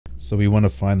So we want to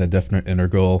find the definite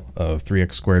integral of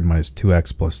 3x squared minus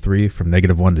 2x plus 3 from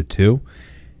 -1 to 2.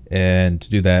 And to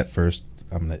do that, first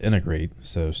I'm going to integrate.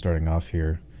 So starting off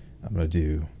here, I'm going to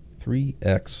do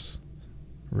 3x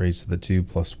raised to the 2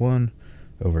 plus 1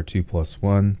 over 2 plus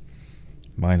 1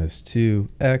 minus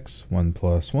 2x 1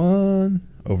 plus 1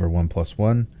 over 1 plus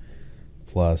 1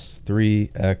 plus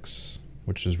 3x,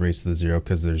 which is raised to the 0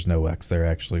 because there's no x there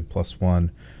actually, plus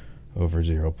 1 over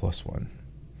 0 plus 1.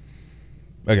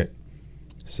 Okay,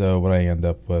 so what I end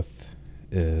up with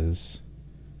is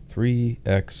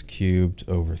 3x cubed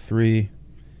over 3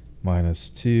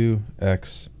 minus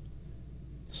 2x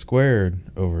squared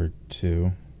over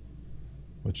 2,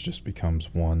 which just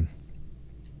becomes 1.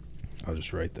 I'll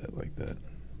just write that like that.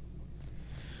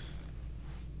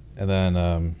 And then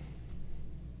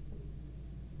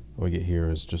what we get here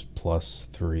is just plus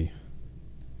 3.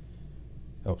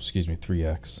 Oh, excuse me,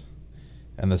 3x.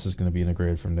 And this is going to be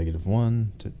integrated from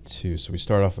 -1 to 2. So we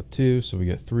start off with 2, so we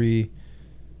get 3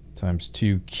 times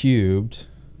 2 cubed.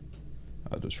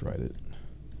 I'll just write it.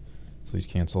 So these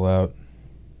cancel out.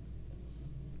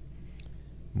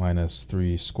 Minus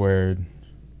 3 squared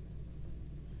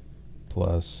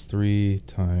plus 3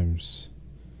 times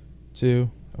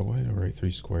 2. Oh, why did I write 3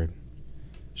 squared?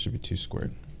 Should be 2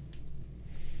 squared.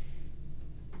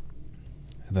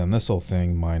 And then this whole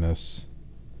thing minus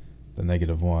the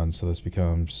 -1, so this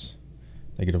becomes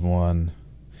 -1.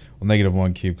 Well,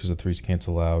 -1 cubed because the 3's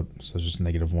cancel out, so it's just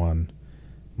 -1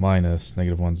 minus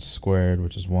 -1 squared,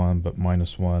 which is 1, but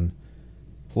minus 1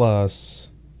 plus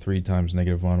 3 times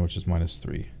 -1, which is minus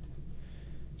 3.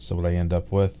 So what I end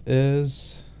up with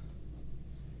is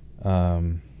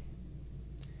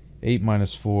 8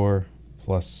 minus 4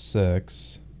 plus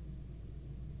 6,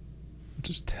 which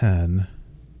is 10.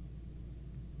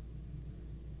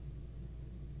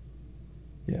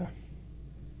 Yeah,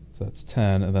 so that's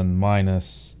 10, and then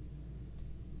minus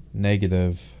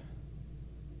 -5.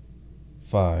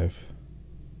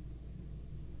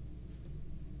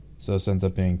 So this ends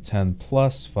up being 10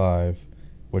 plus 5,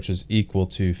 which is equal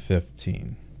to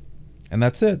 15. And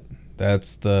that's it.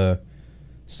 That's the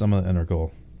sum of the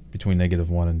integral between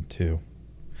 -1 and 2.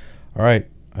 All right,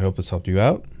 I hope this helped you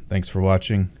out. Thanks for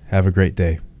watching. Have a great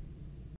day.